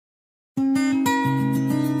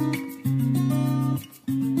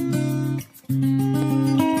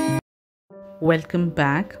Welcome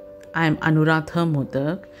back. I'm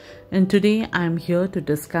Anuradha and today I'm here to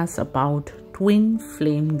discuss about twin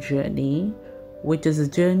flame journey, which is a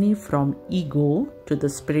journey from ego to the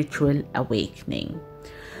spiritual awakening.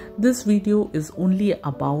 This video is only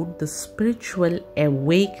about the spiritual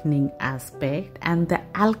awakening aspect and the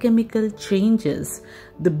alchemical changes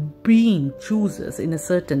the being chooses in a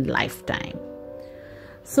certain lifetime.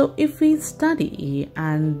 So if we study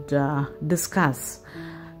and discuss,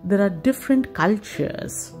 there are different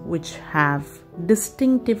cultures which have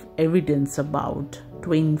distinctive evidence about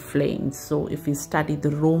twin flames. So if we study the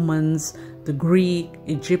Romans, the Greek,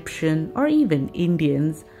 Egyptian, or even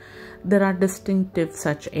Indians, there are distinctive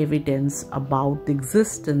such evidence about the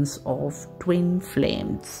existence of twin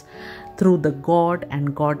flames through the god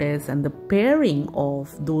and goddess and the pairing of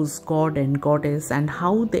those god and goddess and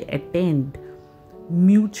how they attend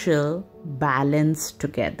mutual balance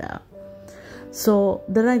together. So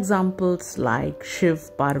there are examples like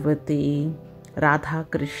Shiv, Parvati, Radha,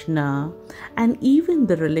 Krishna, and even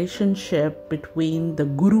the relationship between the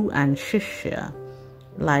Guru and Shishya,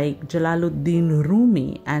 like Jalaluddin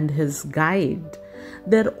Rumi and his guide.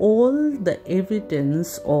 They're all the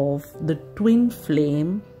evidence of the twin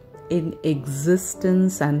flame in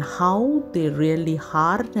existence and how they really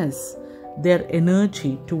harness their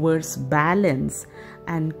energy towards balance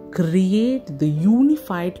and create the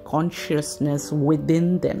unified consciousness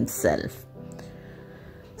within themselves.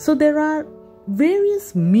 So there are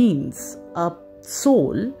various means a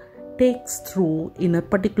soul takes through in a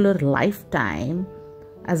particular lifetime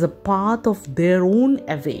as a path of their own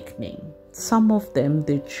awakening. Some of them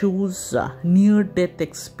they choose near-death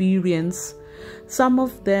experience, some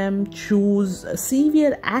of them choose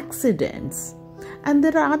severe accidents, and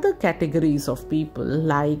there are other categories of people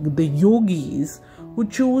like the yogis who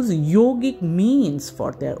choose yogic means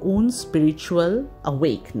for their own spiritual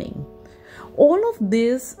awakening. All of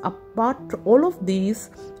these,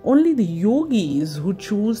 only the yogis who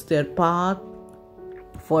choose their path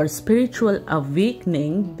for spiritual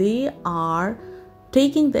awakening, they are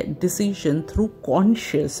taking that decision through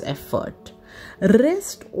conscious effort.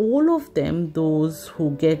 Rest, all of them, those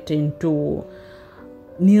who get into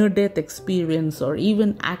near-death experience or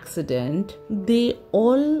even accident, they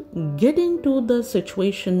all get into the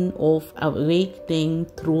situation of awakening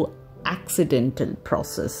through accidental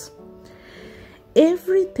process.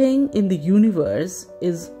 Everything in the universe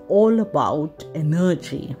is all about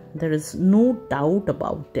energy. There is no doubt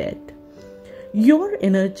about it. Your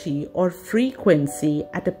energy or frequency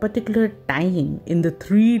at a particular time in the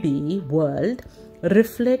 3D world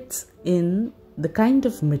reflects in the kind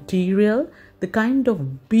of material, the kind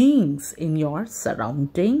of beings in your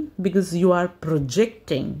surrounding, because you are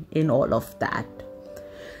projecting in all of that.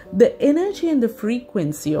 The energy and the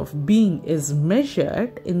frequency of being is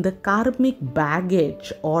measured in the karmic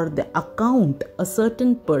baggage or the account a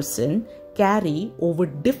certain person carry over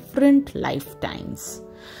different lifetimes.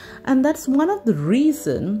 And that's one of the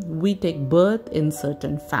reasons we take birth in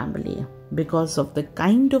certain family, because of the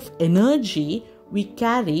kind of energy we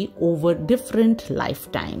carry over different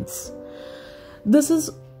lifetimes. This is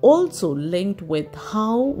also linked with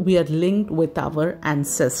how we are linked with our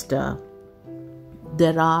ancestor.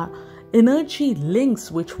 There are energy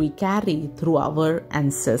links which we carry through our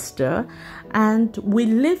ancestor, and we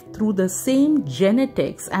live through the same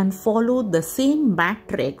genetics and follow the same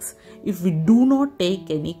matrix if we do not take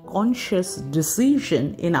any conscious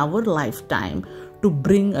decision in our lifetime to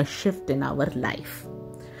bring a shift in our life.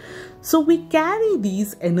 So we carry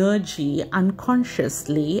these energy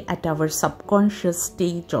unconsciously at our subconscious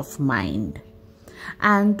stage of mind.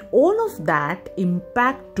 And all of that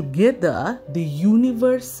impact together the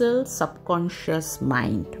universal subconscious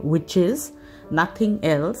mind, which is nothing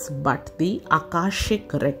else but the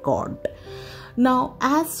Akashic record. Now,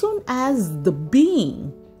 as soon as the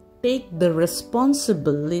being take the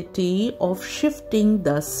responsibility of shifting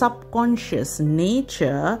the subconscious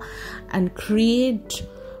nature and create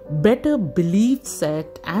better belief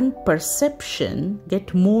set and perception,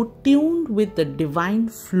 get more tuned with the divine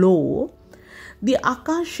flow, the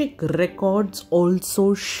Akashic records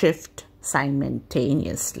also shift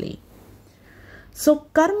simultaneously. So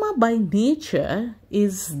karma by nature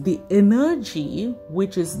is the energy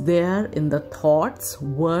which is there in the thoughts,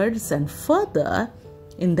 words, and further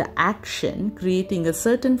in the action, creating a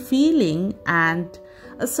certain feeling and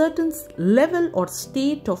a certain level or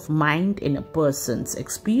state of mind in a person's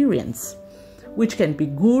experience, which can be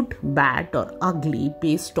good, bad, or ugly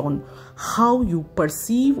based on how you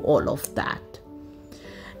perceive all of that.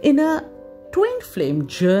 In a twin flame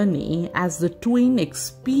journey, as the twin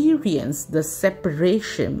experience the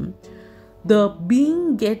separation, the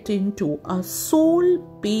being get into a soul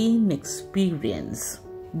pain experience.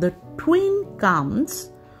 The twin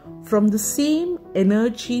comes from the same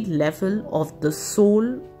energy level of the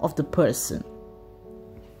soul of the person.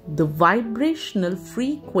 The vibrational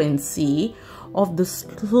frequency of the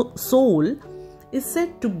soul is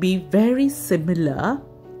said to be very similar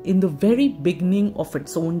in the very beginning of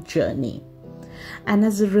its own journey. And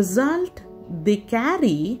as a result, they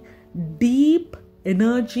carry deep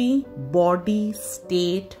energy body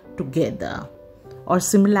state together, or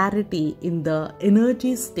similarity in the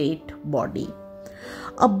energy state body.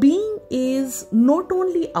 A being is not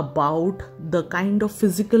only about the kind of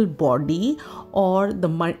physical body or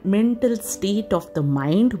the mental state of the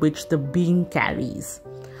mind which the being carries.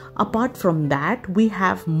 Apart from that, we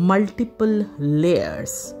have multiple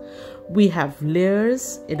layers. We have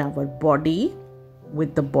layers in our body,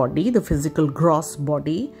 with the body, the physical gross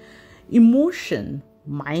body, emotion,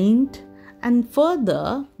 mind, and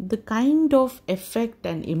further the kind of effect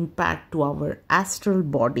and impact to our astral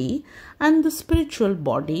body and the spiritual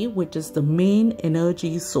body, which is the main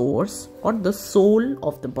energy source or the soul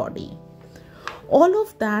of the body. All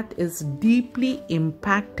of that is deeply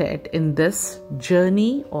impacted in this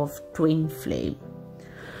journey of twin flame.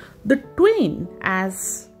 The twin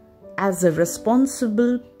as a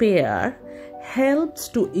responsible pair helps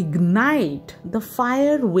to ignite the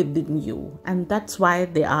fire within you, and that's why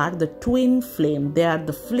they are the twin flame. They are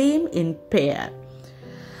the flame in pair,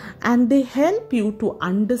 and they help you to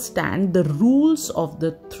understand the rules of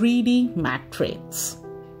the 3D matrix.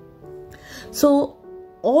 So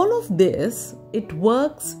all of this, it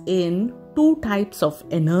works in two types of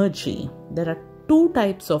energy. There are two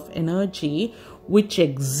types of energy which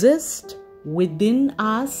exist within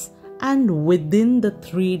us and within the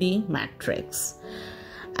 3D matrix.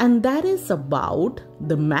 And that is about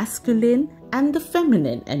the masculine and the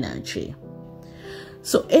feminine energy.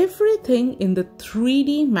 So everything in the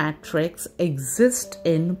 3D matrix exists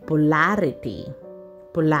in polarity.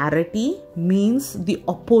 Polarity means the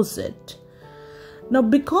opposite. Now,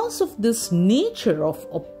 because of this nature of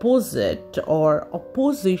opposite or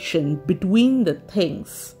opposition between the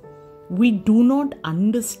things, we do not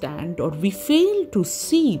understand, or we fail to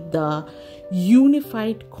see the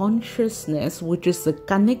unified consciousness, which is the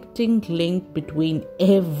connecting link between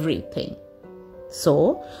everything.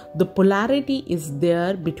 So the polarity is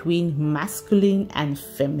there between masculine and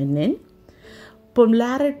feminine,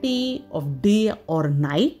 polarity of day or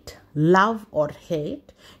night, love or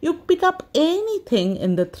hate. You pick up anything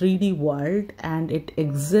in the 3D world and it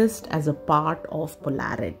exists as a part of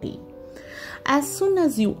polarity. As soon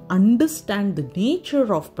as you understand the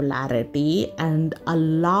nature of polarity and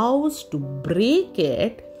allows to break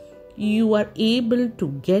it, you are able to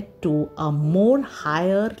get to a more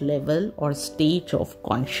higher level or stage of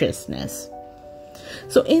consciousness.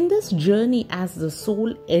 So in this journey, as the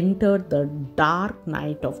soul entered the dark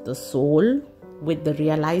night of the soul with the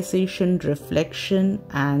realization, reflection,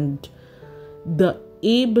 and the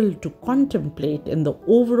able to contemplate in the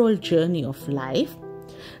overall journey of life,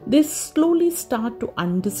 they slowly start to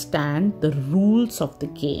understand the rules of the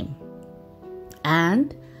game,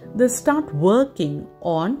 and they start working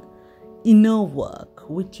on inner work,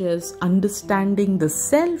 which is understanding the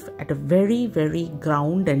self at a very, very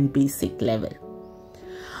ground and basic level.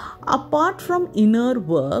 Apart from inner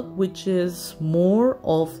work, which is more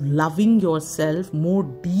of loving yourself more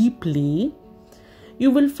deeply,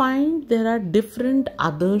 you will find there are different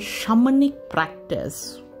other shamanic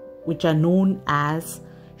practice which are known as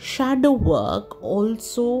shadow work,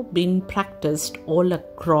 also being practiced all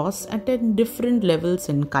across and at different levels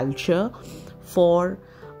in culture for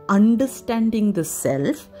understanding the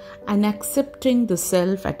self and accepting the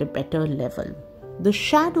self at a better level. The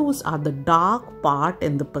shadows are the dark part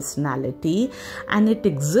in the personality, and it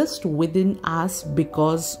exists within us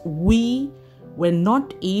because we were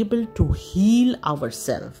not able to heal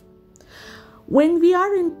ourselves. When we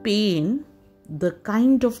are in pain, the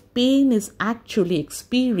kind of pain is actually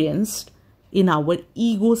experienced in our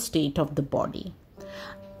ego state of the body.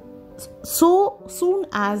 So soon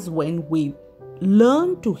as when we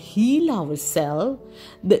learn to heal ourselves,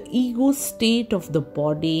 the ego state of the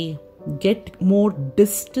body get more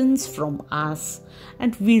distance from us,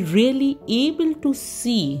 and we really able to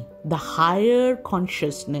see the higher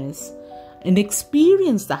consciousness and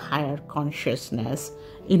experience the higher consciousness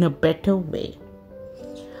in a better way.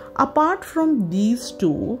 Apart from these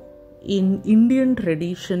two, in Indian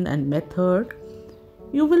tradition and method,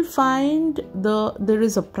 you will find there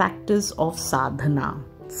is a practice of sadhana.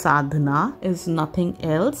 sadhana is nothing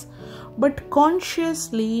else but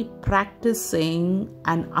consciously practicing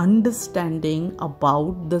and understanding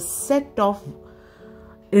about the set of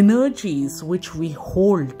energies which we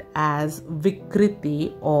hold as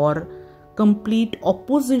vikriti, or complete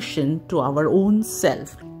opposition to our own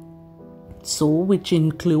self. So, which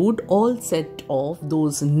include all set of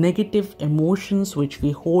those negative emotions which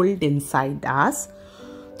we hold inside us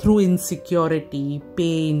through insecurity,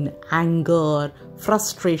 pain, anger,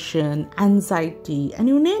 frustration, anxiety, and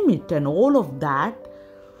you name it, and all of that.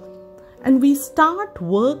 And we start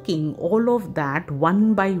working all of that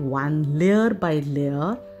one by one, layer by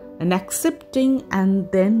layer, and accepting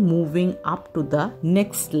and then moving up to the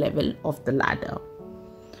next level of the ladder.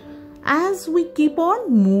 As we keep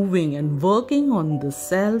on moving and working on the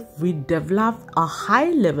self, we develop a high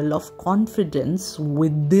level of confidence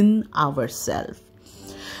within ourselves.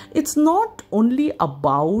 It's not only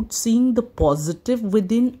about seeing the positive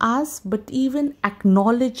within us, but even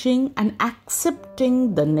acknowledging and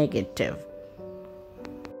accepting the negative.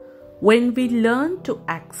 When we learn to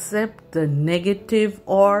accept the negative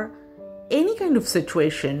or any kind of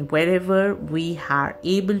situation, wherever we are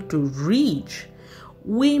able to reach,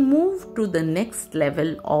 we move to the next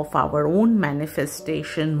level of our own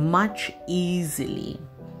manifestation much easily.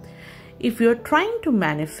 If you're trying to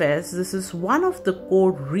manifest, this is one of the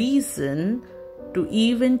core reasons to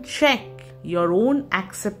even check your own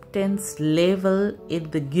acceptance level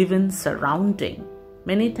in the given surrounding.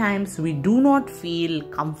 Many times we do not feel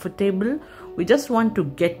comfortable. We just want to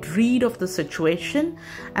get rid of the situation,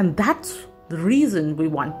 and that's the reason we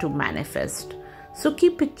want to manifest. So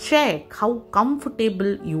keep a check how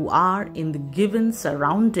comfortable you are in the given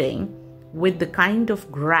surrounding with the kind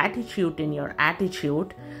of gratitude in your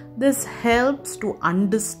attitude. This helps to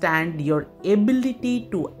understand your ability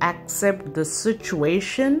to accept the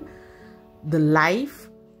situation, the life,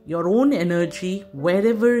 your own energy,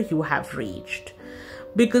 wherever you have reached.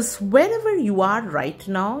 Because wherever you are right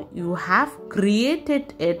now, you have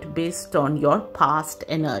created it based on your past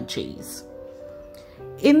energies.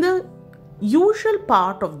 In the usual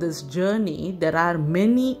part of this journey, there are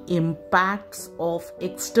many impacts of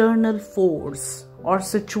external force or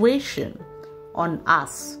situation on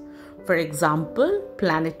us. For example,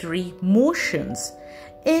 planetary motions.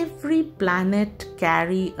 Every planet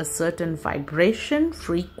carries a certain vibration,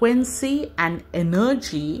 frequency, and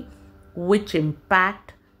energy which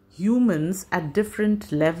impact humans at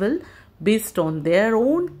different level based on their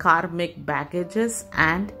own karmic baggages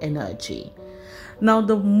and energy. Now,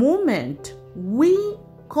 the moment we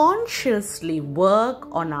consciously work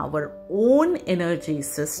on our own energy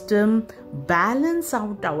system, balance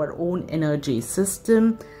out our own energy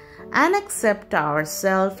system, and accept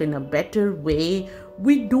ourselves in a better way,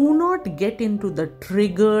 we do not get into the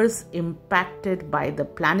triggers impacted by the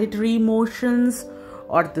planetary motions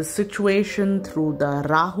or the situation through the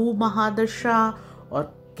Rahu Mahadasha or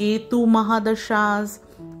Ketu Mahadashas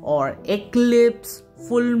or eclipse,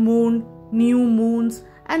 full moon, new moons,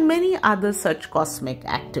 and many other such cosmic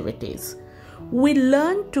activities. We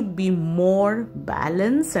learn to be more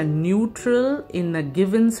balanced and neutral in a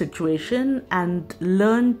given situation and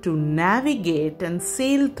learn to navigate and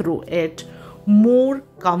sail through it more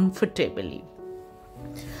comfortably.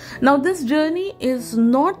 Now, this journey is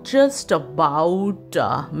not just about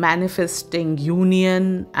manifesting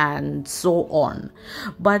union and so on,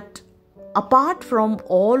 but apart from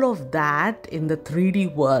all of that in the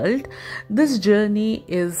 3D world, this journey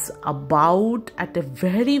is about, at a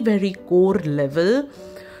very, very core level,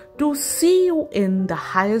 to see you in the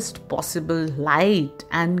highest possible light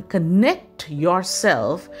and connect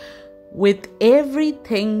yourself with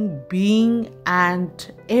everything being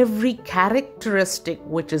and every characteristic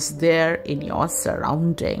which is there in your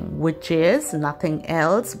surrounding, which is nothing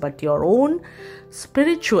else but your own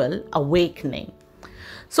spiritual awakening.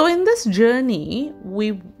 So in this journey,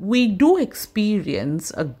 we do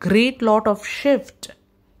experience a great lot of shift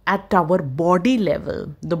at our body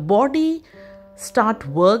level. The body start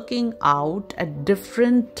working out at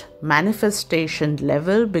different manifestation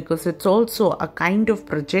level because it's also a kind of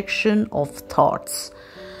projection of thoughts.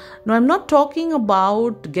 Now, I'm not talking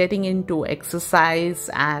about getting into exercise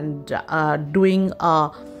and doing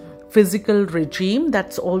a physical regime.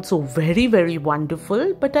 That's also very, very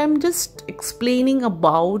wonderful. But I'm just explaining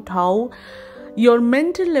about how your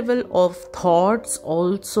mental level of thoughts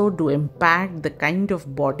also do impact the kind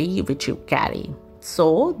of body which you carry.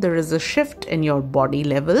 So there is a shift in your body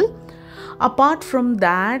level. Apart from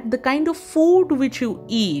that, the kind of food which you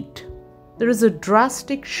eat, there is a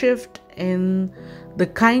drastic shift in the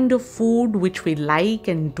kind of food which we like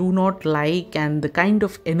and do not like, and the kind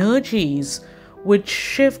of energies which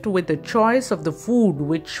shift with the choice of the food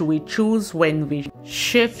which we choose when we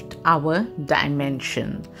shift our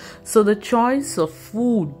dimension. So the choice of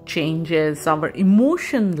food changes, our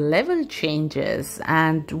emotion level changes,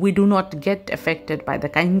 and we do not get affected by the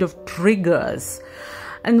kind of triggers.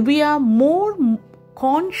 And we are more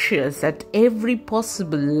conscious at every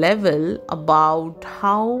possible level about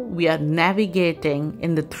how we are navigating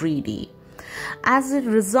in the 3D. As a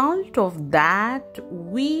result of that,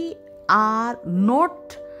 we are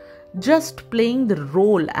not just playing the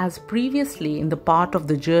role as previously in the part of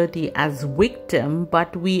the journey as victim,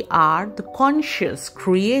 but we are the conscious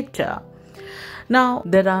creator. Now,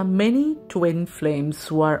 there are many twin flames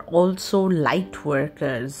who are also light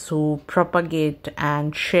workers who propagate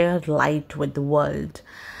and share light with the world.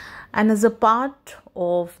 And as a part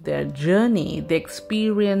of their journey, they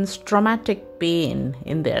experience traumatic pain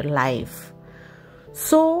in their life.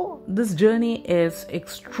 So, this journey is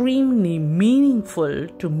extremely meaningful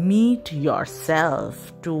to meet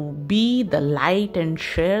yourself, to be the light and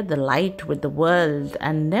share the light with the world,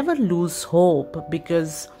 and never lose hope,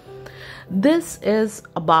 because this is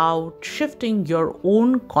about shifting your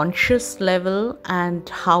own conscious level and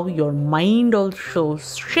how your mind also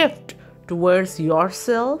shifts towards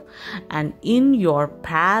yourself and in your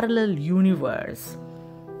parallel universe.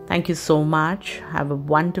 Thank you so much. Have a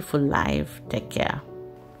wonderful life. Take care.